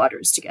baptismal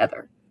waters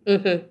together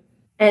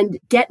and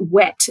get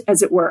wet,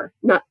 as it were,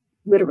 not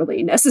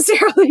literally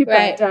necessarily,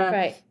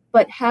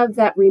 but have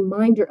that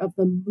reminder of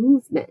the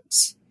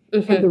movement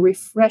and the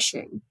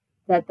refreshing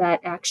that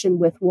action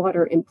with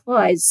water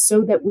implies,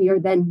 so that we are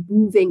then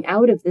moving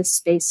out of this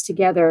space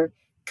together,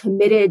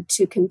 committed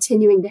to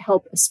continuing to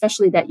help,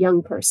 especially that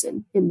young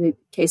person, in the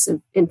case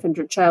of infant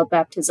or child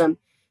baptism,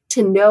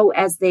 to know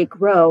as they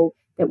grow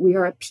that we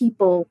are a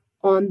people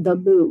on the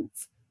move.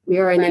 We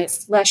are an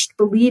enfleshed,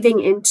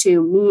 believing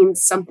into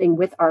means something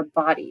with our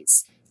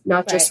bodies,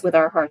 not just with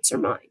our hearts or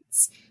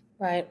minds.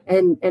 Right.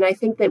 And I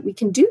think that we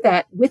can do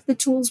that with the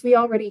tools we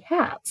already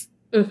have.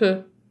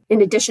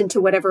 In addition to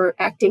whatever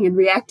acting and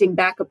reacting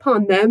back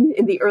upon them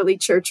in the early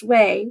church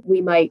way we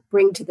might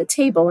bring to the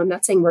table. I'm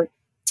not saying we're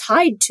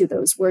tied to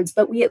those words,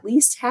 but we at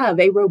least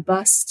have a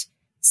robust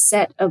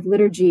set of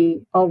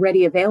liturgy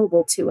already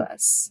available to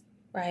us.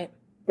 Right.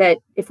 That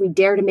if we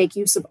dare to make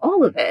use of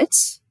all of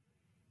it,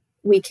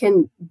 we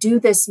can do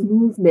this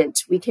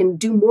movement. We can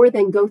do more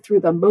than go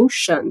through the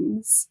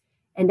motions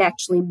and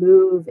actually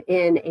move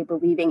in a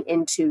believing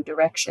into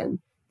direction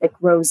that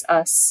grows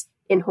us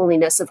in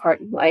holiness of heart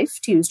and life,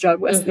 to use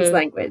John Wesley's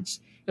language,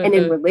 and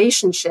in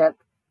relationship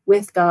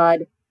with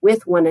God,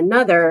 with one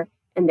another,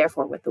 and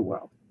therefore with the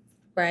world.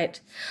 Right.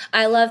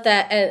 I love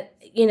that. And,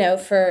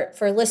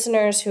 for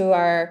listeners who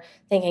are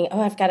thinking,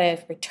 oh, I've got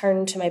to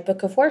return to my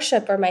book of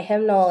worship or my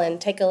hymnal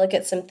and take a look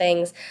at some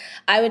things,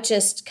 I would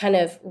just kind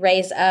of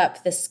raise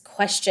up this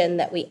question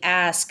that we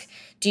ask.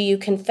 Do you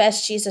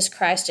confess Jesus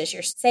Christ as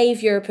your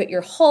Savior, put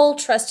your whole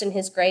trust in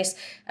his grace,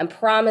 and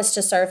promise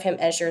to serve him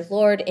as your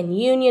Lord in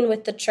union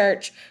with the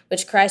church,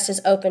 which Christ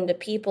has opened to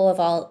people of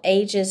all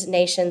ages,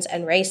 nations,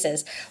 and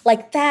races?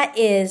 Like, that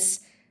is,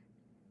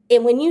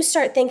 when you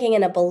start thinking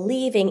in a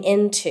believing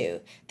into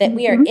that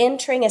we are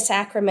entering a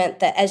sacrament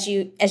that, as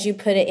you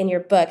put it in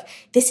your book,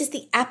 this is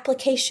the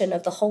application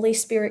of the Holy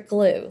Spirit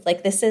glue.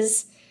 Like, this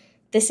is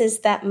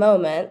that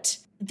moment,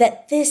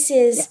 that this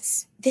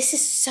is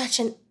such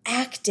an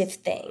active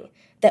thing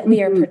that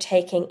we are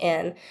partaking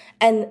in.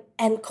 And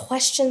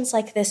questions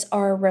like this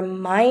are a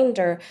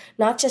reminder,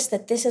 not just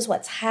that this is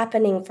what's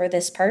happening for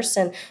this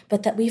person,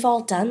 but that we've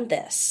all done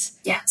this.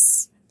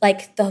 Yes.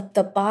 Like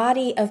the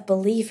body of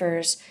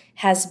believers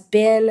has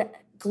been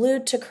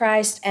glued to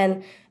Christ,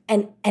 and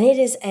it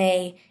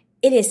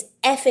is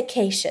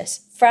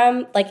efficacious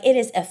it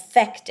is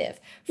effective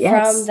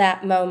from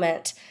that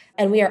moment.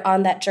 And we are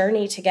on that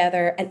journey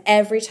together. And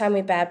every time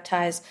we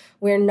baptize,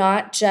 we're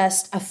not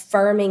just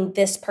affirming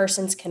this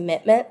person's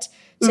commitment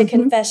to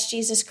confess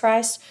Jesus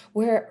Christ.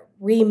 We're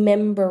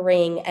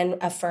remembering and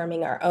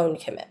affirming our own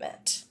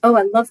commitment. Oh,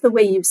 I love the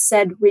way you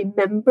said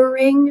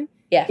remembering.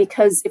 Yeah.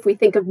 Because if we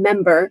think of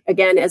member,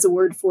 again, as a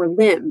word for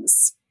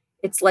limbs,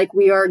 it's like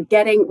we're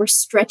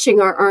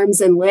stretching our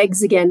arms and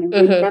legs again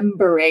and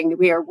remembering.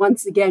 We are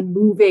once again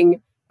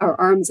moving our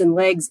arms and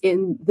legs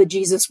in the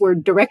Jesus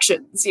word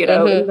directions, in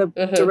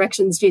the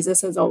directions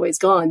Jesus has always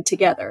gone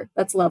together.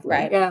 That's lovely.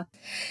 Right. Yeah.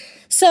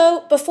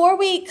 So before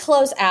we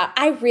close out,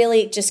 I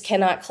really just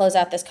cannot close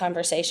out this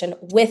conversation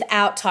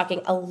without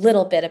talking a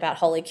little bit about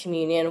Holy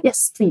Communion.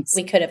 Yes, please.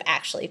 We could have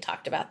actually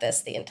talked about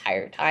this the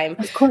entire time.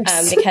 Of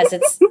course. Because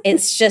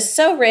it's just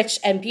so rich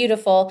and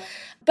beautiful.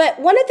 But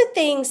one of the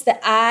things that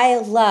I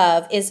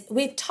love is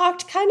we've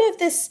talked kind of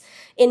this,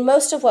 in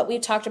most of what we've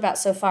talked about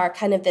so far,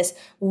 kind of this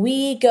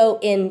we go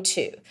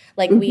into.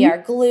 Like we are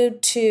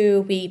glued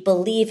to, we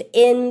believe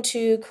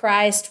into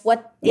Christ.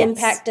 What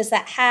impact does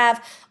that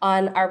have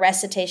on our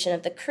recitation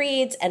of the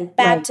creeds and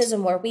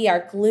baptism, where we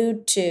are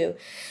glued to?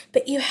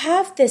 But you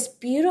have this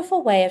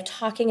beautiful way of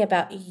talking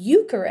about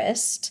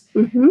Eucharist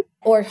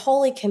or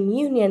Holy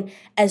Communion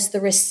as the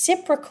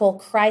reciprocal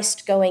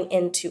Christ going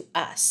into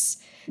us.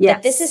 Yes.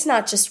 That this is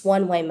not just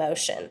one-way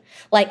motion.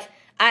 Like,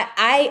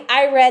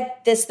 I read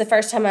this the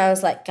first time, I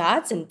was like,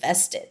 God's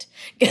invested.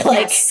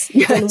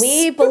 When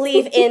we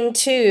believe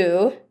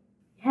into,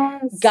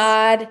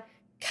 God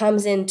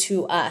comes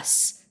into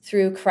us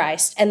through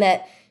Christ. And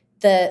that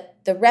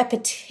the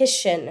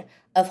repetition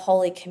of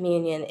Holy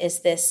Communion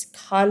is this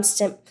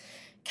constant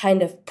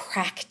kind of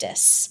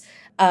practice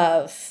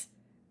of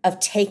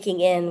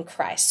taking in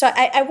Christ. So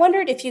I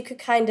wondered if you could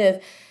kind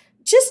of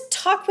just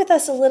talk with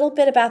us a little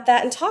bit about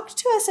that, and talk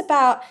to us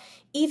about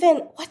even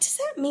what does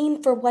that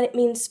mean for what it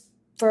means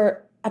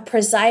for a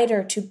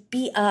presider to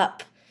be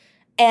up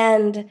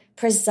and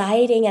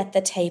presiding at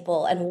the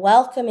table and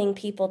welcoming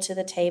people to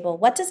the table?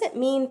 What does it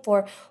mean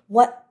for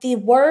what the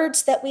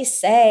words that we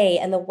say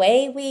and the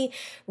way we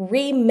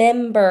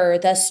remember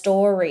the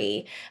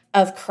story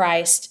of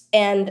Christ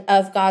and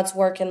of God's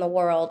work in the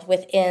world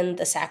within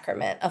the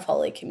sacrament of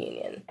Holy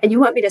Communion? And you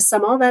want me to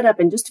sum all that up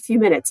in just a few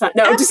minutes? Huh?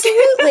 No,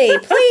 absolutely,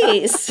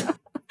 please.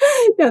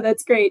 No,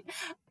 that's great.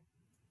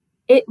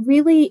 It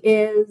really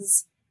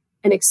is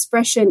an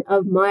expression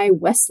of my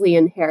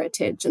Wesleyan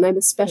heritage. And I'm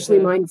especially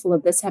mindful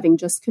of this, having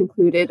just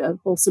concluded a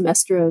whole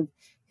semester of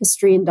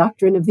history and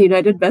doctrine of the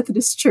United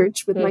Methodist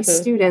Church with my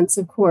students,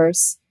 of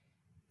course.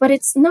 But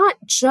it's not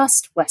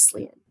just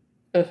Wesleyan.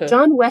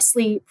 John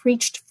Wesley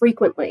preached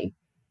frequently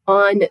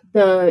on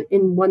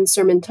in one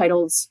sermon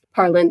title's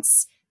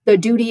parlance, the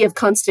duty of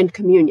constant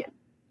communion.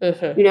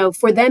 You know,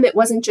 for them, it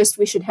wasn't just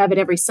we should have it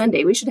every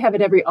Sunday. We should have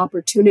it every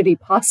opportunity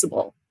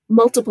possible,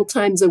 multiple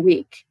times a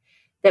week,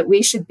 that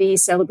we should be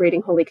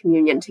celebrating Holy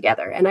Communion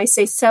together. And I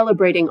say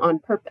celebrating on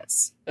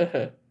purpose.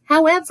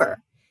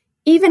 However,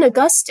 even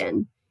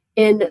Augustine,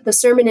 in the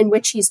sermon in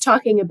which he's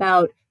talking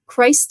about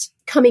Christ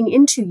coming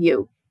into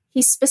you,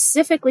 he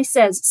specifically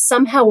says,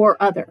 somehow or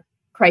other,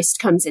 Christ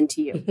comes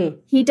into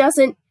you. He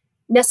doesn't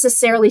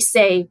necessarily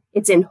say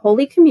it's in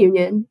Holy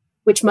Communion,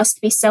 which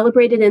must be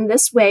celebrated in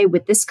this way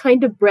with this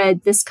kind of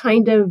bread, this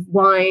kind of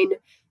wine,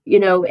 you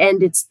know,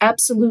 and it's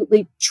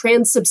absolutely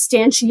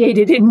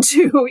transubstantiated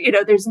into, you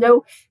know, there's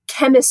no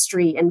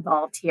chemistry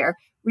involved here,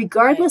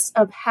 regardless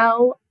of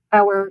how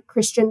our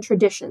Christian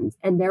traditions,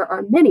 and there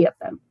are many of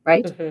them,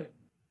 right?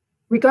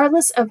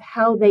 Regardless of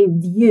how they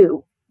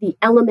view the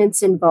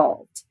elements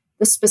involved,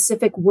 the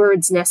specific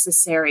words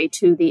necessary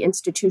to the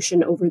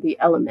institution over the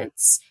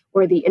elements,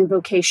 or the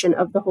invocation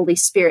of the Holy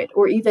Spirit,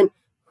 or even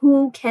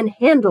who can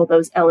handle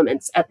those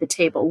elements at the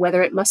table,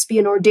 whether it must be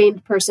an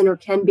ordained person or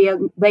can be a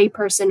lay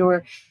person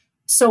or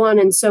so on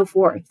and so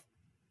forth.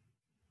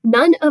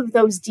 None of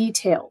those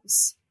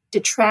details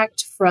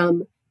detract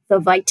from the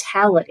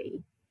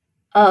vitality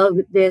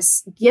of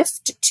this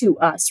gift to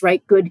us,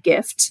 right? Good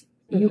gift,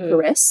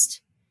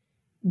 Eucharist,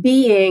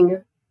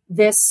 being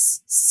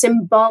this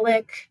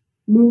symbolic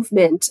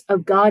movement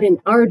of God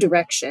in our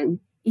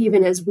direction,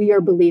 even as we are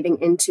believing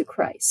into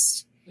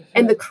Christ.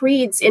 And the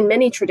creeds in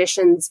many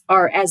traditions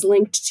are as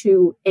linked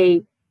to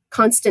a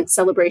constant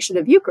celebration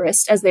of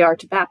Eucharist as they are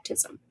to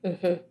baptism.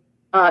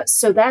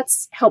 So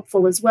that's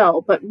helpful as well.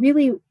 But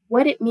really,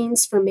 what it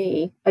means for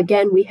me,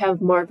 again, we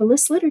have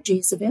marvelous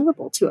liturgies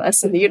available to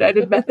us in the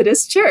United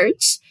Methodist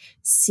Church.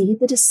 See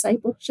the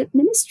Discipleship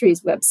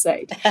Ministries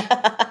website.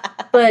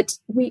 But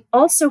we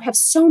also have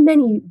so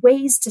many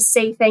ways to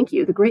say thank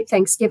you, the great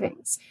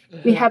Thanksgivings.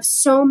 We have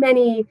so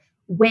many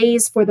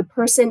ways for the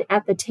person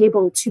at the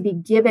table to be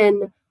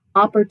given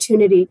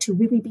opportunity to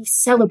really be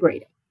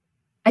celebrating.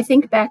 I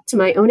think back to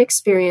my own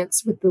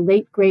experience with the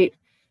late, great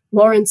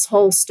Lawrence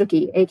Hull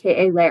Stuckey,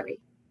 a.k.a. Larry,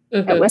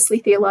 at Wesley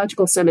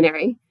Theological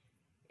Seminary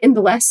in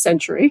the last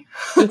century,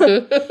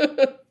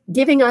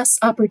 giving us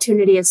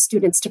opportunity as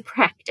students to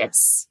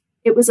practice.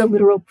 It was a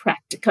literal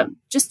practicum,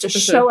 just to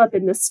show up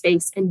in the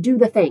space and do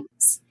the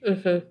things.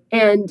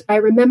 And I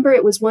remember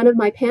it was one of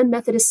my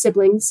Pan-Methodist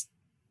siblings,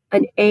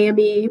 an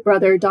AME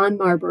brother, Don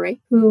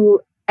Marbury,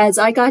 who, as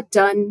I got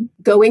done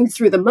going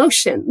through the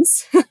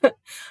motions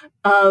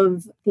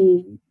of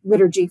the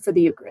liturgy for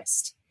the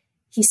Eucharist,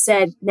 he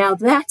said, now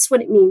that's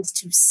what it means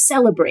to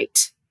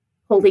celebrate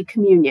Holy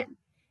Communion.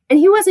 And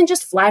he wasn't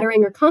just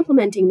flattering or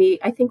complimenting me.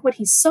 I think what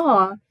he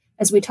saw,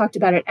 as we talked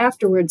about it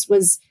afterwards,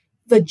 was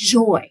the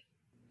joy,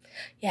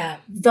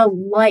 the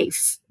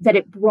life that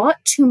it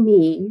brought to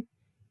me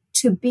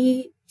to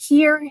be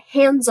here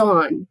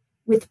hands-on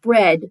with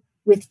bread,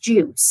 with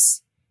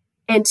juice,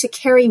 and to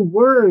carry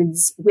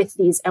words with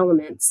these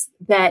elements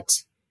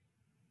that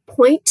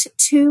point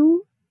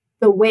to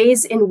the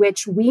ways in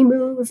which we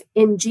move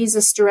in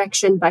Jesus'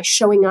 direction by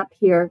showing up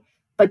here.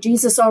 But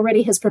Jesus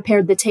already has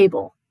prepared the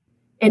table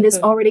and is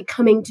already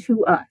coming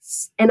to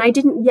us. And I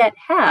didn't yet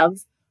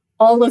have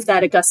all of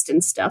that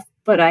Augustine stuff,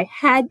 but I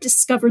had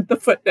discovered the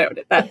footnote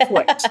at that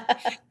point.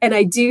 And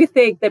I do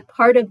think that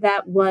part of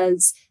that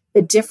was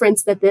the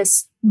difference that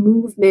this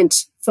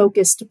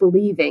movement-focused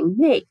believing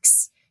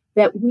makes,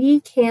 that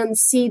we can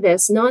see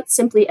this not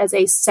simply as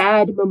a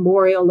sad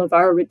memorial of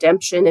our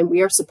redemption and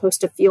we are supposed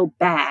to feel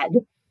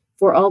bad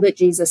for all that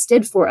Jesus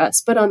did for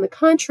us, but on the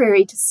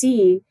contrary, to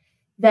see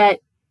that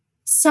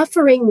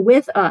suffering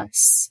with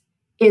us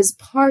is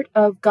part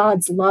of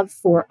God's love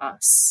for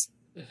us.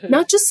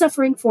 Not just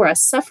suffering for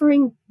us,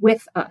 suffering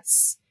with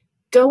us,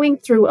 going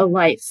through a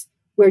life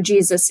where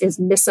Jesus is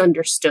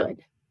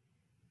misunderstood,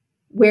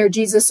 where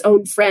Jesus'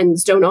 own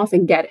friends don't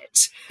often get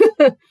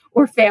it,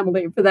 or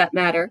family for that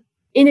matter,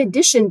 in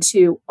addition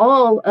to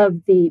all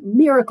of the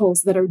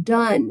miracles that are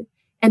done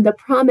and the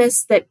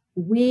promise that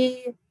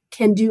we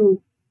can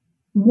do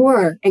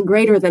more and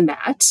greater than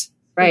that,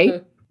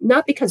 right?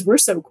 Not because we're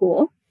so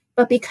cool,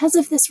 but because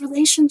of this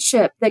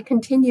relationship that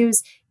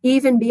continues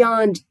even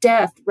beyond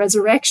death,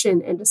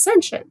 resurrection, and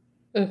ascension.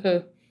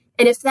 And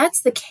if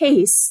that's the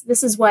case,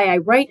 this is why I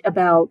write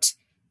about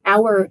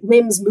our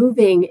limbs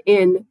moving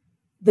in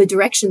the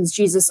directions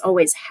Jesus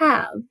always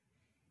have,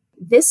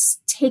 this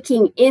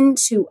taking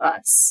into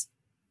us,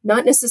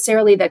 not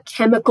necessarily the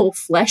chemical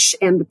flesh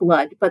and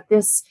blood, but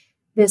this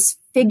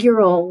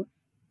figural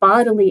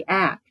bodily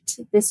act,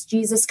 this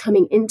Jesus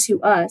coming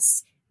into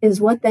us,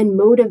 is what then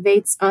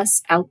motivates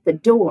us out the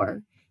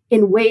door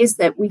in ways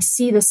that we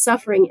see the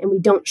suffering and we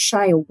don't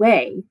shy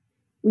away.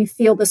 We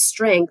feel the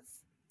strength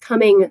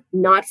coming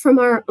not from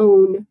our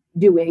own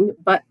doing,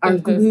 but are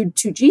glued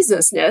to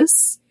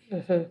Jesusness,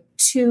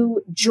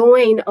 to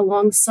join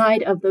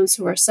alongside of those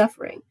who are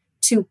suffering,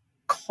 to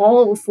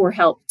call for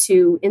help,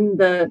 to, in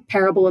the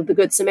parable of the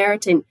Good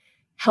Samaritan,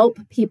 help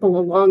people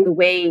along the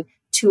way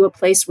to a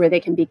place where they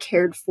can be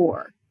cared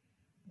for.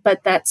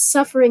 But that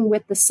suffering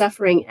with the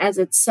suffering as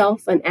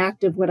itself an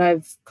act of what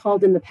I've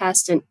called in the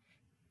past an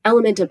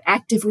element of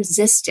active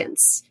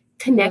resistance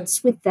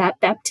connects with that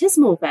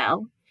baptismal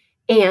vow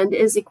and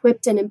is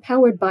equipped and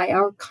empowered by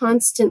our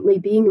constantly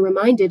being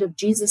reminded of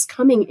Jesus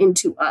coming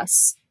into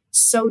us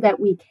so that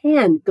we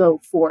can go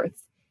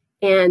forth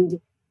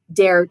and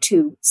dare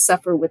to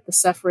suffer with the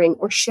suffering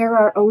or share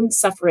our own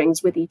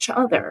sufferings with each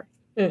other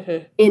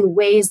in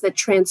ways that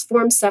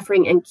transform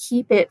suffering and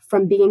keep it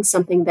from being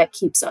something that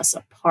keeps us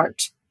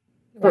apart,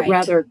 but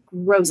rather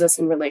grows us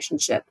in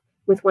relationship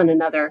with one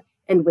another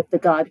and with the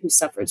God who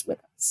suffers with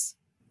us.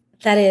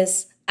 That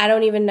is, I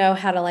don't even know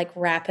how to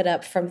wrap it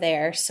up from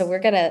there. So we're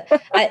going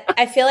to,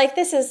 I feel like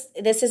this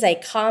is a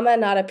comma,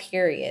 not a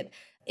period,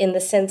 in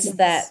the sense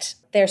that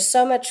there's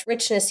so much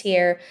richness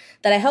here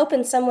that I hope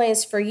in some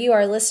ways for you,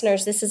 our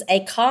listeners, this is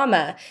a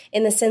comma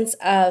in the sense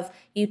of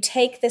you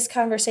take this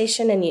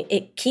conversation and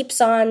it keeps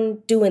on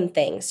doing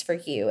things for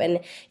you, and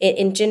it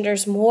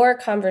engenders more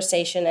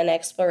conversation and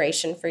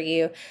exploration for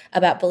you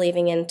about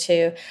believing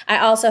into. I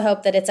also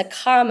hope that it's a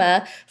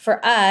comma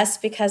for us,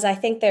 because I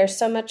think there's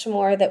so much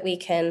more that we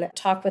can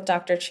talk with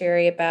Dr.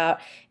 Cherry about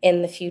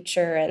in the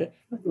future, and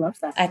I love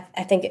that.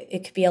 I think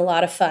it could be a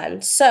lot of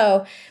fun.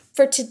 So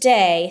for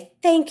today,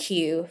 thank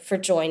you for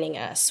joining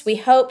us. We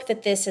hope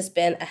that this has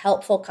been a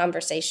helpful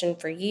conversation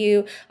for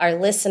you, our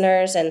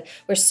listeners, and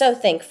we're so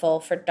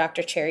thankful for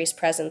Dr. Cherry's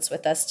presence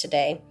with us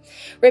today.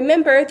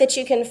 Remember that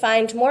you can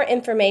find more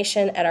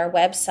information at our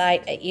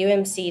website at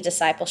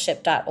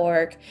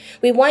umcdiscipleship.org.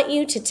 We want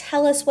you to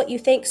tell us what you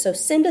think, so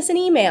send us an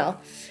email.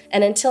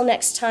 And until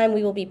next time,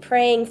 we will be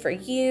praying for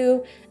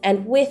you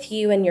and with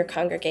you and your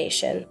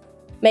congregation.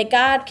 May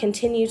God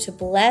continue to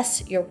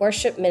bless your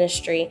worship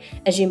ministry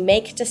as you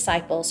make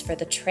disciples for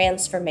the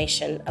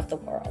transformation of the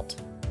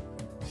world.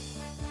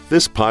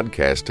 This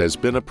podcast has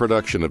been a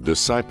production of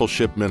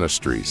Discipleship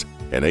Ministries,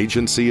 an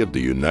agency of the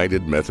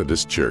United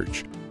Methodist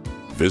Church.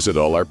 Visit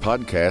all our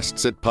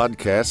podcasts at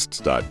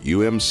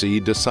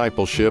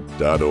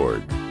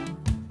podcasts.umcdiscipleship.org.